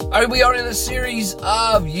All right, we are in a series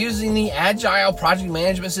of using the Agile project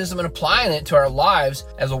management system and applying it to our lives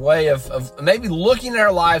as a way of maybe looking at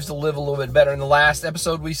our lives to live a little bit better. In the last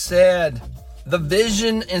episode, we said the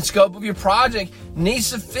vision and scope of your project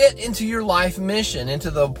needs to fit into your life mission,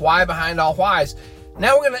 into the why behind all whys.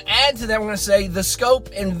 Now we're going to add to that, we're going to say the scope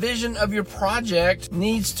and vision of your project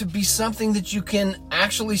needs to be something that you can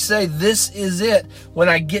actually say, this is it. When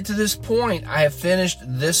I get to this point, I have finished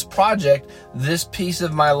this project, this piece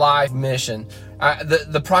of my life mission.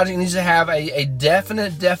 The project needs to have a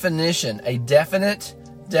definite definition,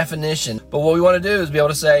 But what we want to do is be able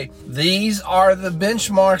to say, these are the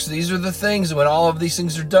benchmarks, these are the things, and when all of these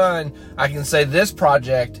things are done, I can say this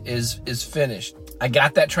project is finished. I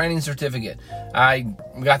got that training certificate. I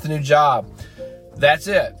got the new job. That's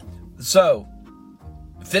it. So,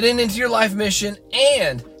 fitting into your life mission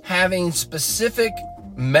and having specific,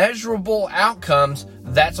 measurable outcomes,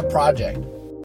 that's a project.